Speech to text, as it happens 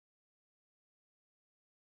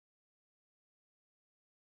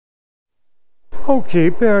Okay,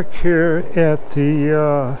 back here at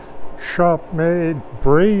the shop-made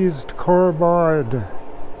brazed carbide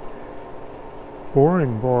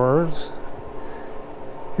boring bars.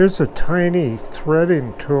 Here's a tiny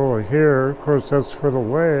threading tool here. Of course, that's for the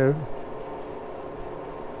lathe.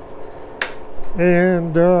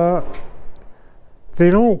 And they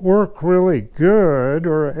don't work really good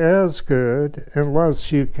or as good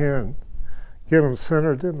unless you can get them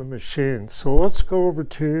centered in the machine. So let's go over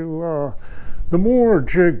to the more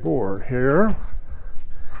Jig Bore here.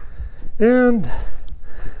 And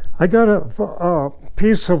I got a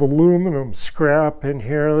piece of aluminum scrap in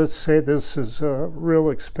here. Let's say this is a real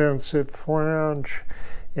expensive flange,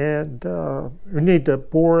 and we need to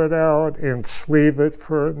bore it out and sleeve it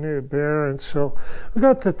for a new bearing. So we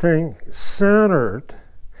got the thing centered,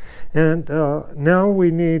 and now we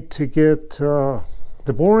need to get the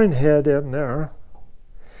boring head in there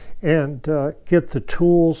and get the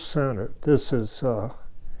tools centered. This is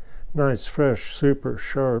nice, fresh, super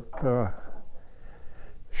sharp,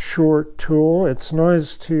 short tool. It's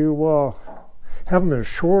nice to have them as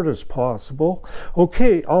short as possible.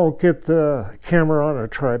 Okay, I'll get the camera on a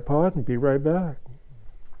tripod and be right back.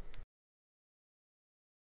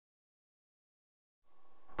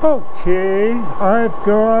 Okay, I've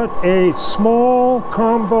got a small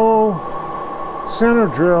combo center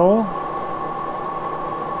drill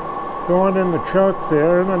going in the chuck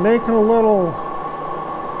there, and I'm making a little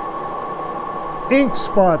ink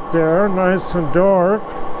spot there, nice and dark,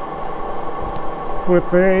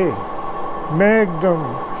 with a Magnum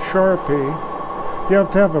Sharpie. You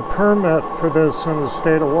have to have a permit for this in the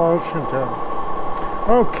state of Washington.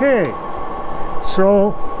 Okay,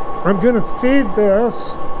 so I'm going to feed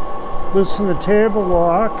this. Loosen the table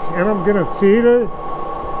lock, and I'm going to feed it.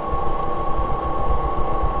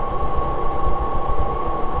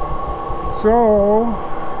 So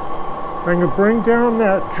I'm going to bring down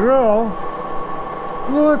that drill.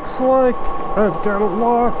 Looks like I've got a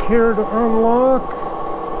lock here to unlock.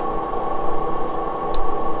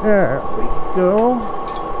 There we go.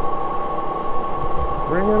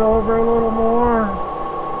 Bring it over a little more.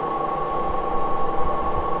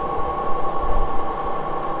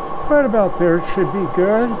 Right about there should be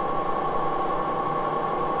good.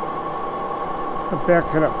 I'll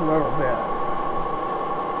back it up a little bit.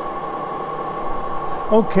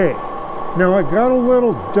 Okay, now I got a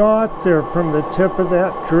little dot there from the tip of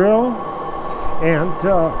that drill, and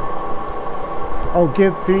I'll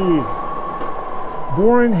get the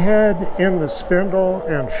boring head in the spindle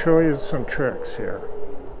and show you some tricks here.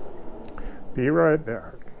 Be right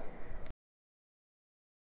back.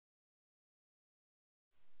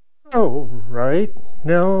 All right,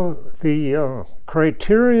 now the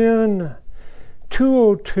Criterion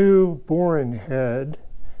 202 boring head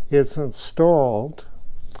is installed,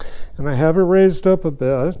 and I have it raised up a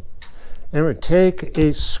bit, and we take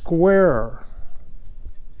a square.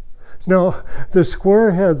 Now, the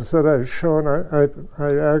square heads that I've shown, I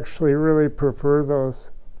actually really prefer those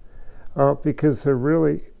because they're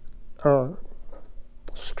really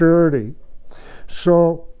sturdy.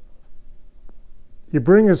 So you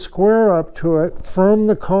bring a square up to it from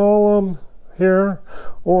the column here,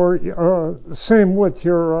 or same with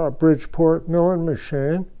your Bridgeport milling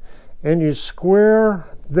machine, and you square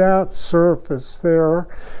that surface there.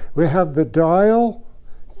 We have the dial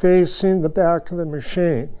facing the back of the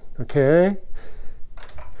machine, okay?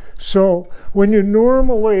 So when you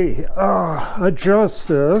normally adjust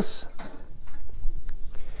this,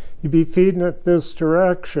 you'd be feeding it this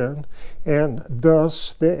direction, and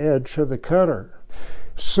thus the edge of the cutter.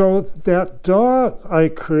 So that dot I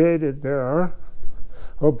created there,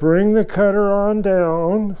 I'll bring the cutter on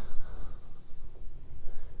down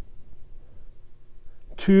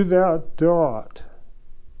to that dot.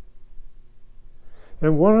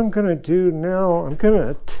 And what I'm going to do now, I'm going to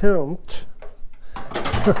attempt,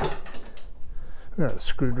 that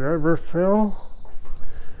screwdriver fell.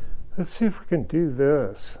 Let's see if we can do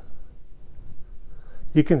this.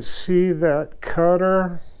 You can see that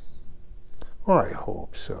cutter. I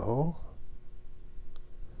hope so.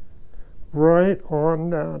 Right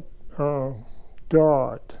on that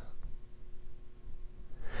dot.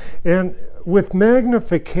 And with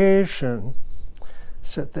magnification,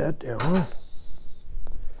 set that down,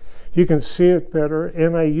 you can see it better.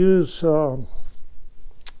 And I use,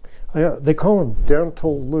 they call them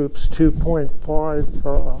dental loops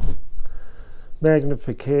 2.5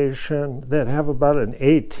 magnification that have about an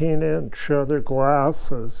 18-inch, they're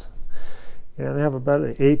glasses, and have about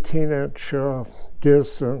an 18-inch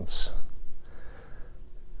distance.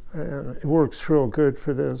 And it works real good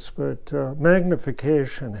for this, but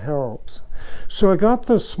magnification helps. So I got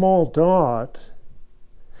the small dot,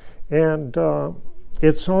 and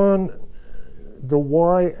it's on the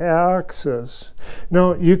y-axis.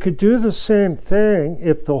 Now, you could do the same thing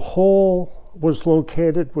if the hole was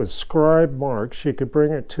located with scribe marks. You could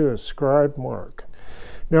bring it to a scribe mark.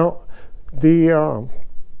 Now, we're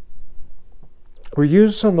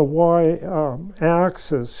using the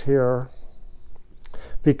y-axis here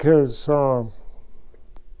because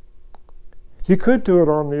you could do it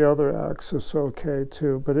on the other axis, okay,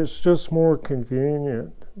 too, but it's just more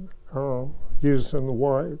convenient using the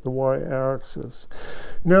y-axis.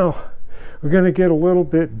 Now, we're going to get a little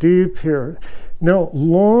bit deep here. Now,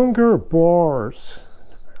 longer bars,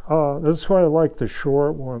 that's why I like the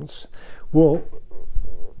short ones, will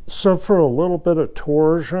suffer a little bit of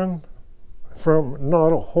torsion from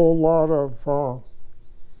not a whole lot of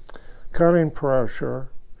cutting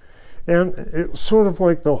pressure. And it's sort of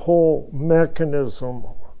like the whole mechanism,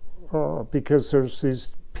 because there's these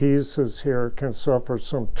pieces here, can suffer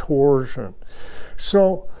some torsion.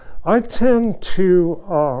 So I tend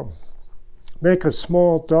to make a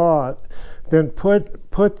small dot, then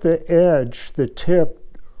put the edge, the tip,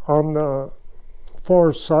 on the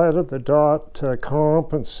far side of the dot to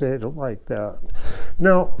compensate it like that.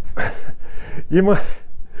 Now, you might,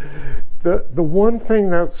 the one thing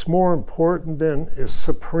that's more important than is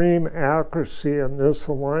supreme accuracy in this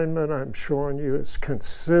alignment I'm showing you is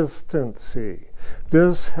consistency.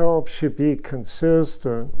 This helps you be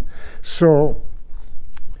consistent. So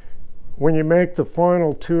when you make the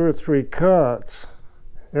final 2 or 3 cuts,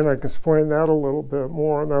 and I can explain that a little bit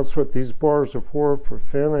more, and that's what these bars are for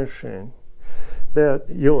finishing, that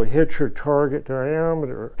you'll hit your target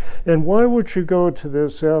diameter. And why would you go to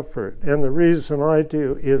this effort? And the reason I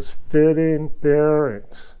do is fitting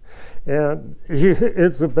bearings. And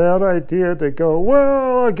it's a bad idea to go,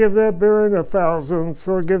 well, I'll give that bearing 1,000,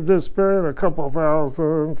 so I'll give this bearing a couple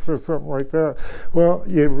thousands or something like that. Well,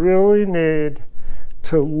 you really need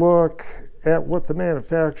to look at what the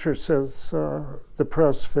manufacturer says the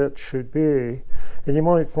press fit should be, and you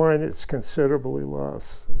might find it's considerably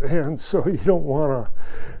less. And so you don't want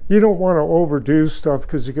to overdo stuff,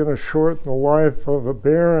 because you're going to shorten the life of a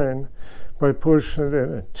bearing by pushing it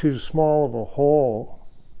in too small of a hole.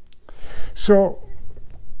 So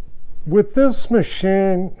with this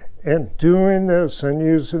machine and doing this and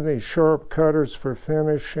using these sharp cutters for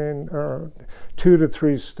finishing 2 to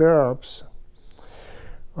 3 steps,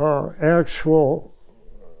 actual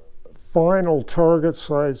final target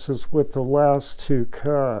sizes with the last 2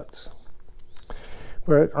 cuts.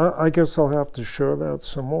 But I guess I'll have to show that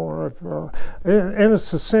some more. And it's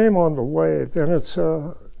the same on the lathe, and it's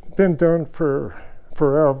been done for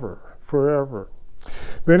forever.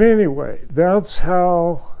 But anyway, that's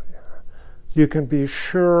how you can be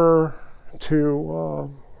sure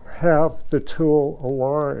to have the tool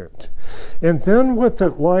aligned. And then with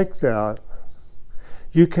it like that,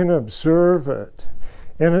 you can observe it.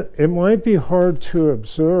 And it might be hard to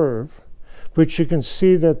observe, but you can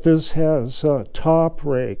see that this has top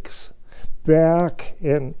rakes back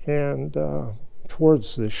and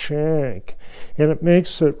towards the shank. And it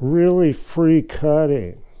makes it really free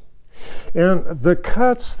cutting. And the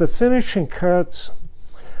cuts, the finishing cuts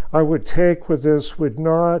I would take with this would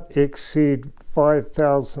not exceed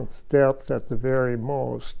 5/1000th depth at the very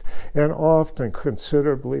most, and often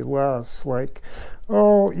considerably less, like,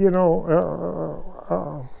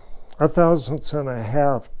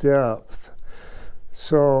 1/1000th depth.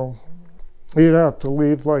 So you'd have to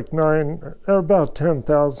leave like 9 or about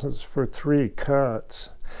 10/1000ths for 3 cuts.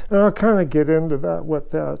 And I'll kind of get into that, what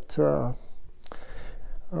that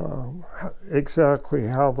exactly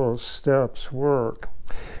how those steps work.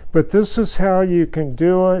 But this is how you can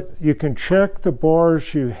do it. You can check the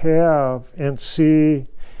bars you have and see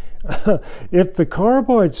if the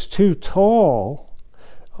carbide's too tall,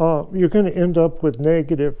 you're going to end up with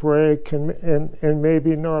negative rake and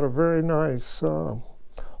maybe not a very nice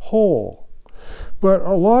hole. But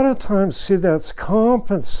a lot of times, see, that's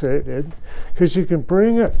compensated because you can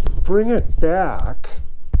bring it back.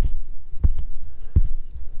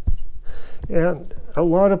 And a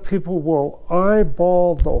lot of people will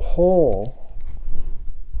eyeball the hole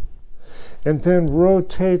and then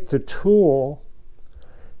rotate the tool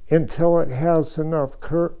until it has enough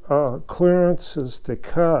clearances to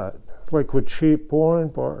cut, like with cheap boring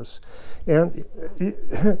bars. And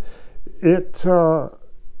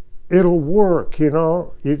it'll work, you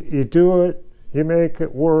know. You do it, you make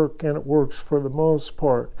it work, and it works for the most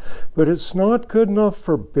part. But it's not good enough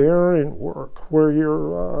for bearing work, where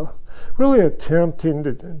you're really attempting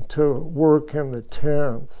to work in the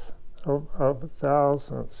 10th of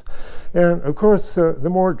thousandths. And of course, the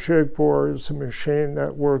more Jig Bore is a machine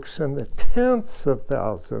that works in the tenths of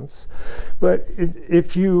thousandths. But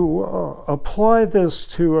if you apply this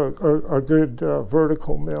to a good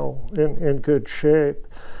vertical mill in good shape,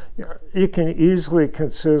 you can easily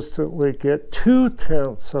consistently get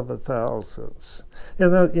 2/10ths of a thousandths.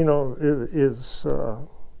 And that, is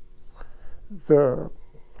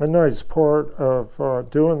a nice part of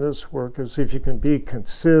doing this work is if you can be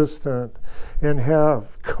consistent and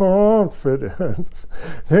have confidence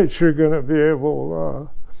that you're going to be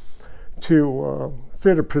able to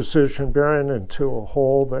fit a precision bearing into a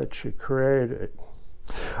hole that you created.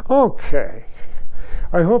 Okay.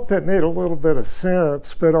 I hope that made a little bit of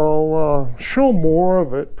sense, but I'll show more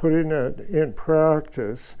of it, putting it in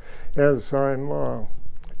practice as I'm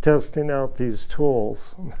testing out these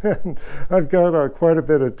tools. And I've got quite a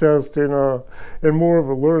bit of testing and more of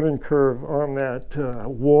a learning curve on that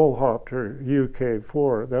Wallhopter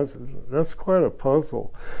UK4. That's quite a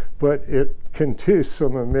puzzle, but it can do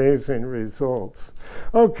some amazing results.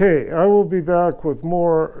 Okay, I will be back with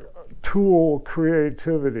more tool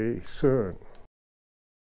creativity soon.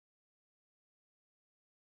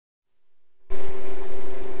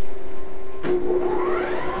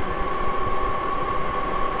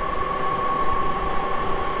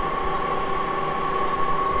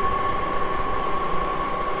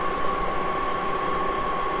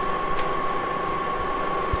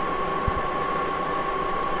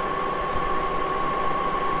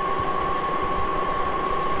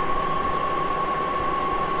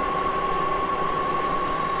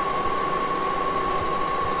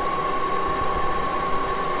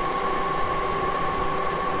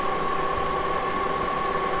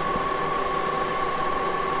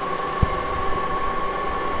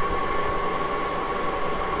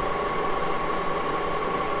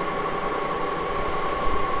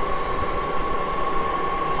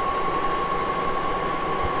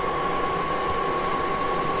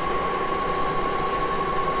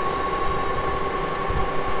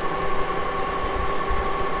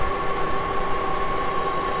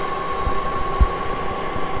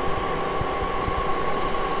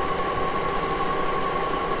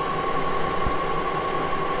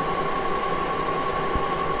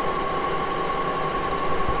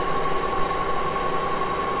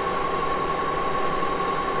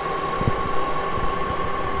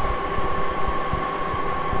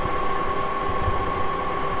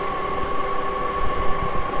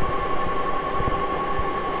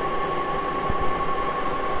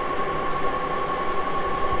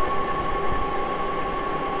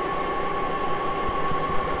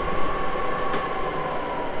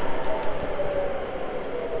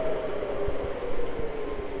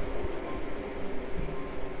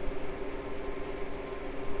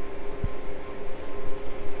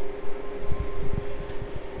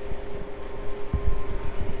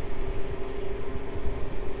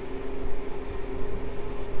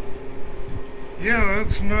 Yeah,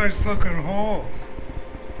 that's a nice looking hole.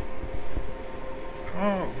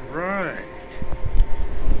 All right.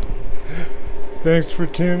 Thanks for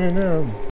tuning in.